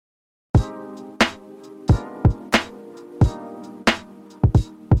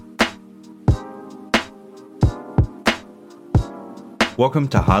Welcome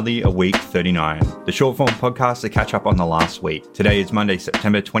to Hardly a Week 39, the short form podcast to catch up on the last week. Today is Monday,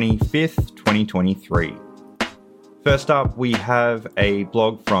 September 25th, 2023. First up, we have a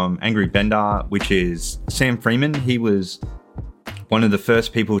blog from Angry Bender, which is Sam Freeman. He was one of the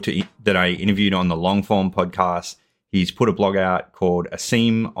first people that I interviewed on the long form podcast. He's put a blog out called A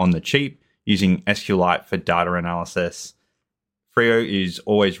Seam on the Cheap, using SQLite for data analysis. Freo is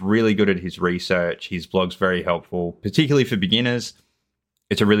always really good at his research. His blog's very helpful, particularly for beginners.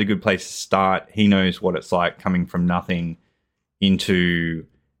 It's a really good place to start. He knows what it's like coming from nothing into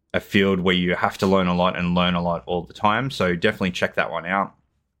a field where you have to learn a lot and learn a lot all the time. So definitely check that one out.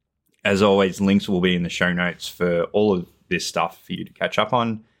 As always, links will be in the show notes for all of this stuff for you to catch up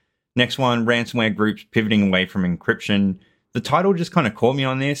on. Next one, ransomware groups pivoting away from encryption. The title just kind of caught me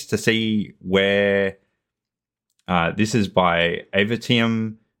on this to see where this is by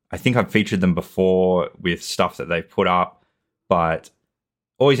Avitium. I think I've featured them before with stuff that they've put up, but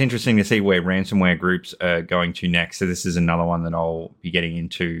always interesting to see where ransomware groups are going to next. So this is another one that I'll be getting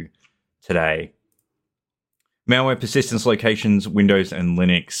into today. Malware persistence locations, Windows and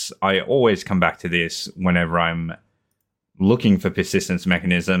Linux. I always come back to this whenever I'm looking for persistence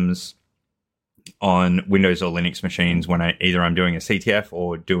mechanisms on Windows or Linux machines when I'm doing a CTF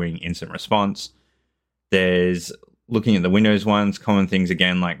or doing incident response. There's looking at the Windows ones, common things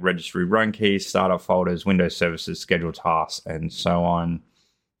again like registry run keys, startup folders, Windows services, scheduled tasks, and so on.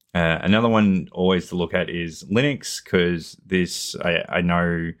 Another one always to look at is Linux, because this, I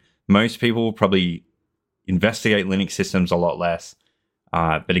know most people probably investigate Linux systems a lot less.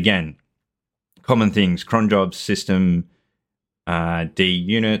 But again, common things, cron jobs, system, D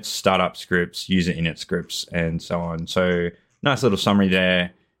units, startup scripts, user init scripts, and so on. So nice little summary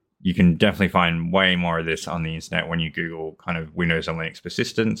there. You can definitely find way more of this on the internet when you Google kind of Windows and Linux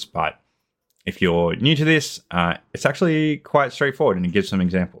persistence, but if you're new to this, it's actually quite straightforward and it gives some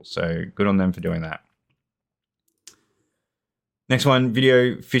examples. So good on them for doing that. Next one,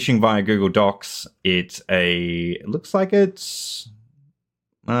 video phishing via Google Docs. It looks like it's,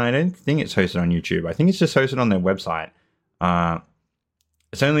 I don't think it's hosted on YouTube. I think it's just hosted on their website.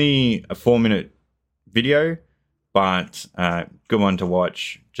 It's only a 4-minute video, but good one to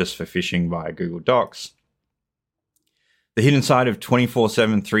watch just for phishing via Google Docs. The hidden side of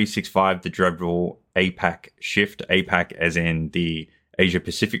 24/7, 365, the dreadful APAC shift. APAC as in the Asia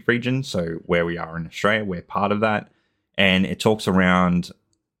Pacific region, so where we are in Australia, we're part of that. And it talks around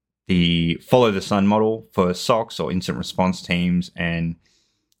the follow the sun model for SOCs or incident response teams and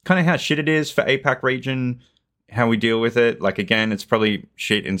kind of how shit it is for APAC region, how we deal with it. Like, again, it's probably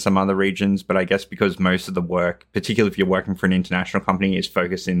shit in some other regions, but I guess because most of the work, particularly if you're working for an international company, is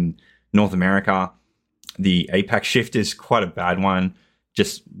focused in North America, the APAC shift is quite a bad one,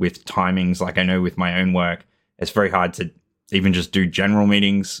 just with timings. Like, I know with my own work, it's very hard to even just do general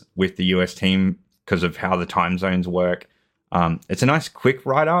meetings with the US team because of how the time zones work. It's a nice quick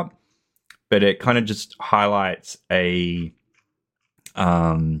write-up, but it kind of just highlights a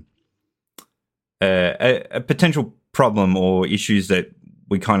potential problem or issues that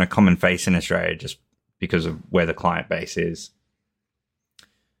we kind of common face in Australia just because of where the client base is.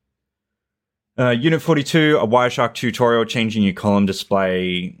 Unit 42, a Wireshark tutorial, changing your column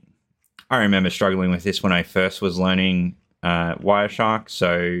display. I remember struggling with this when I first was learning Wireshark.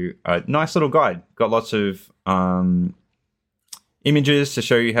 So a nice little guide. Got lots of images to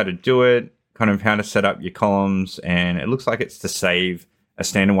show you how to do it, kind of how to set up your columns. And it looks like it's to save a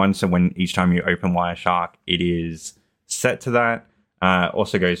standard one. So when each time you open Wireshark, it is set to that.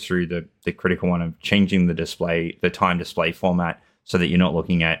 Also goes through the critical one of changing the time display format so that you're not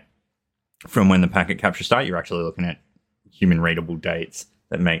looking at from when the packet capture start, you're actually looking at human readable dates.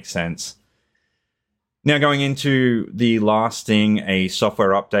 That makes sense. Now going into the last thing, a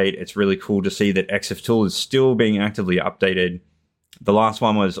software update. It's really cool to see that ExifTool is still being actively updated. The last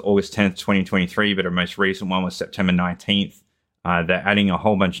one was August 10th, 2023, but our most recent one was September 19th. They're adding a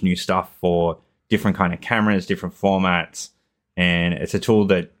whole bunch of new stuff for different kind of cameras, different formats. And it's a tool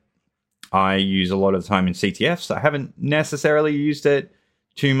that I use a lot of the time in CTFs. I haven't necessarily used it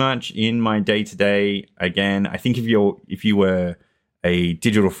too much in my day-to-day. Again, I think if you were a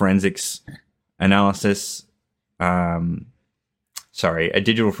digital forensics analyst,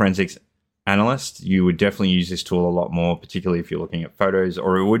 you would definitely use this tool a lot more, particularly if you're looking at photos,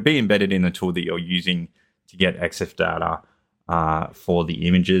 or it would be embedded in the tool that you're using to get EXIF data for the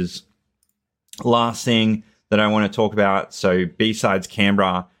images. Last thing that I want to talk about, so B-Sides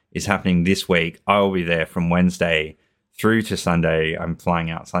Canberra is happening this week. I will be there from Wednesday through to Sunday. I'm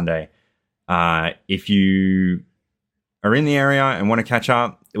flying out Sunday. If you are in the area and want to catch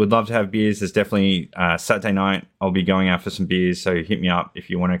up, would love to have beers. There's definitely Saturday night. I'll be going out for some beers, so hit me up if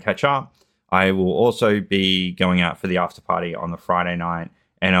you want to catch up. I will also be going out for the after party on the Friday night,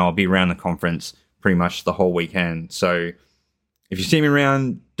 and I'll be around the conference pretty much the whole weekend. So if you see me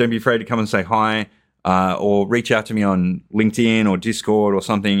around, don't be afraid to come and say hi, or reach out to me on LinkedIn or Discord or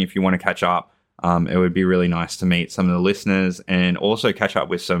something if you want to catch up. It would be really nice to meet some of the listeners and also catch up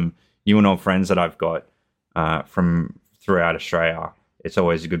with some new and old friends that I've got from throughout Australia. It's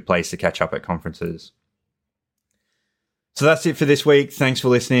always a good place to catch up at conferences. So that's it for this week. Thanks for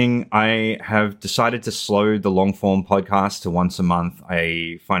listening. I have decided to slow the long form podcast to once a month.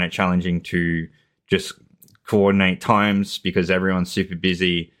 I find it challenging to just coordinate times because everyone's super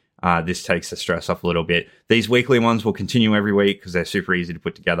busy. This takes the stress off a little bit. These weekly ones will continue every week because they're super easy to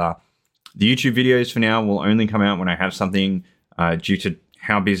put together. The YouTube videos for now will only come out when I have something due to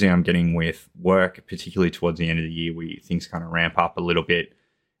how busy I'm getting with work, particularly towards the end of the year where things kind of ramp up a little bit.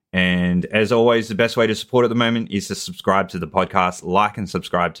 And as always, the best way to support at the moment is to subscribe to the podcast, like and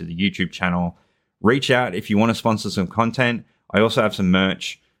subscribe to the YouTube channel. Reach out if you want to sponsor some content. I also have some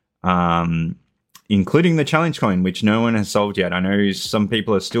merch, including the challenge coin, which no one has solved yet. I know some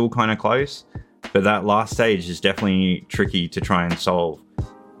people are still kind of close, but that last stage is definitely tricky to try and solve.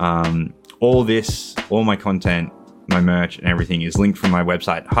 All my content, my merch and everything is linked from my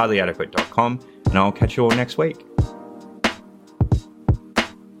website, hardlyadequate.com, and I'll catch you all next week.